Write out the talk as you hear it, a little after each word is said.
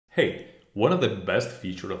Hey, one of the best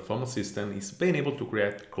features of Home Assistant is being able to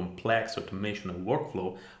create complex automation and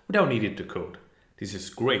workflow without needing to code. This is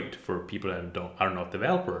great for people that are not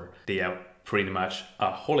developers. They have pretty much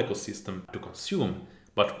a whole ecosystem to consume.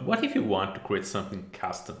 But what if you want to create something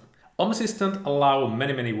custom? Home Assistant allows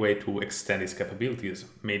many ways to extend its capabilities.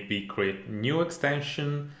 Maybe create new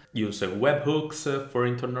extension, use webhooks for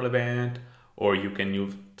internal event, or you can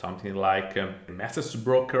use something like a message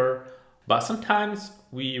broker. But sometimes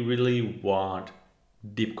we really want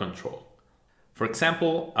deep control. For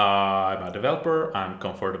example, I'm a developer, I'm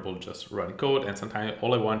comfortable just running code, and sometimes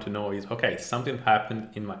all I want to know is, okay, something happened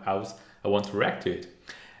in my house, I want to react to it.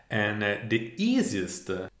 And the easiest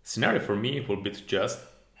scenario for me would be to just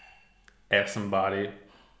have somebody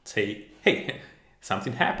say, hey,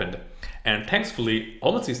 something happened. And thankfully,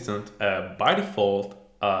 Home Assistant by default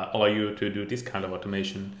allow you to do this kind of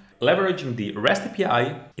automation, leveraging the REST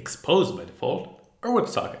API exposed by default or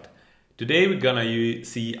WebSocket. Today we're gonna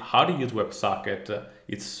see how to use WebSocket.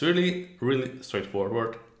 It's really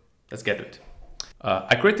straightforward. Let's get to it.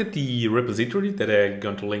 I created the repository that I'm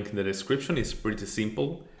going to link in the description. It's pretty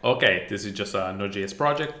simple. Okay, this is just a Node.js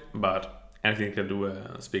project, but anything you can do,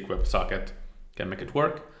 speak WebSocket can make it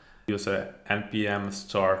work. Use a npm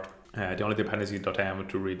start. The only dependency is .env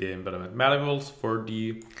to read the environment variables for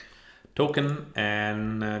the token,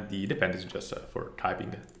 and the dependency just for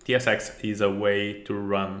typing. TSX is a way to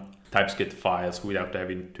run TypeScript files without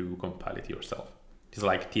having to compile it yourself. It's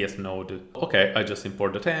like TS node. Okay, I just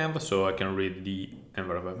import .env so I can read the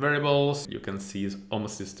environment variables. You can see it's Home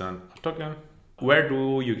Assistant token. Where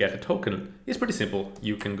do you get a token? It's pretty simple.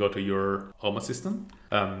 You can go to your Home Assistant,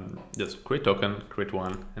 just create token, create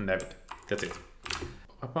one, and have it. That's it.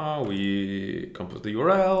 We compose the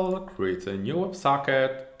URL, create a new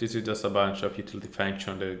WebSocket. This is just a bunch of utility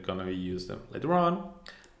functions that are gonna be used later on.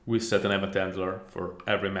 We set an event handler for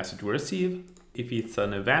every message we receive. If it's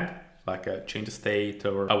an event, like a change state,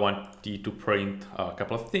 or I want to print a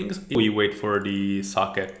couple of things, we wait for the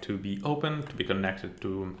socket to be open, to be connected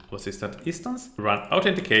to Assistant instance. Run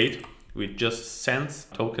authenticate, we just sends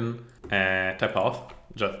token type auth,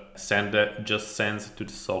 just sends to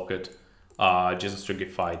the socket JSON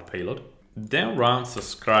stringified payload. Then run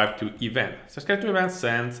subscribe to event. Subscribe to event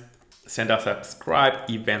send us a subscribe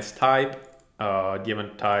events type. The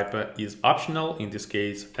event type is optional. In this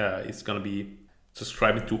case, it's gonna be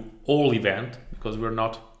subscribing to all event because we're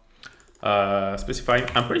not specifying.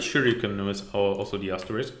 I'm pretty sure you can use also the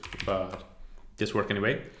asterisk, but this works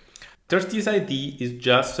anyway. There's this ID is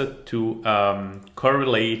just to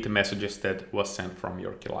correlate messages that was sent from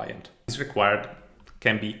your client. It's required,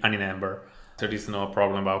 can be any number. There is no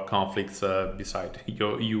problem about conflicts beside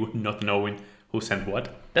you not knowing who sent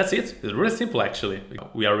what. That's it. It's really simple actually.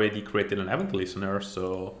 We already created an event listener,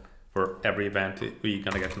 so for every event we're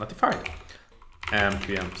gonna get notified.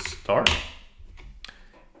 npm start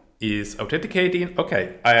is authenticating.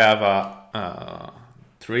 Okay, I have a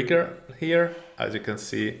trigger here. As you can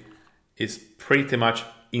see, it's pretty much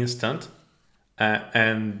instant.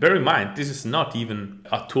 And bear in mind, this is not even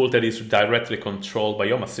a tool that is directly controlled by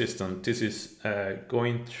Home Assistant. This is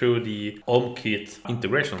going through the HomeKit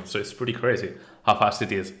integration, so it's pretty crazy how fast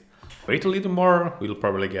it is. Wait a little more, we'll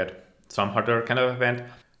probably get some other kind of event,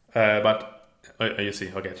 but you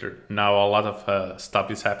see, okay, now a lot of stuff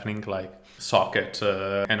is happening, like socket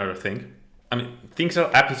and other thing. I mean, things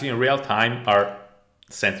that happen in real time are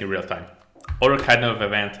sent in real time. Other kind of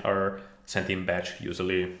event are sent in batch,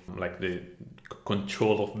 usually, like the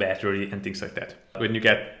control of battery and things like that. When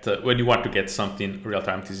you want to get something real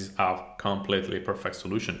time, this is a completely perfect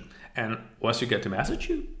solution. And once you get the message,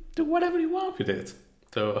 you do whatever you want with it.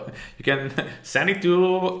 So you can send it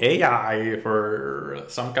to AI for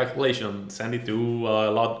some calculation, send it to a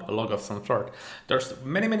log of some sort. There's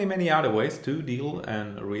many other ways to deal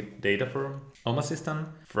and read data from Home Assistant,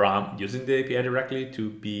 from using the API directly to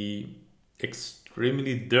be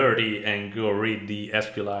extremely dirty and go read the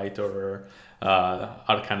SQLite or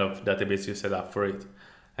other kind of database you set up for it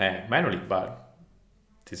manually. But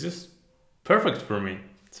this is perfect for me.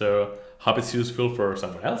 So hope it's useful for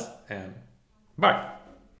someone else, and bye.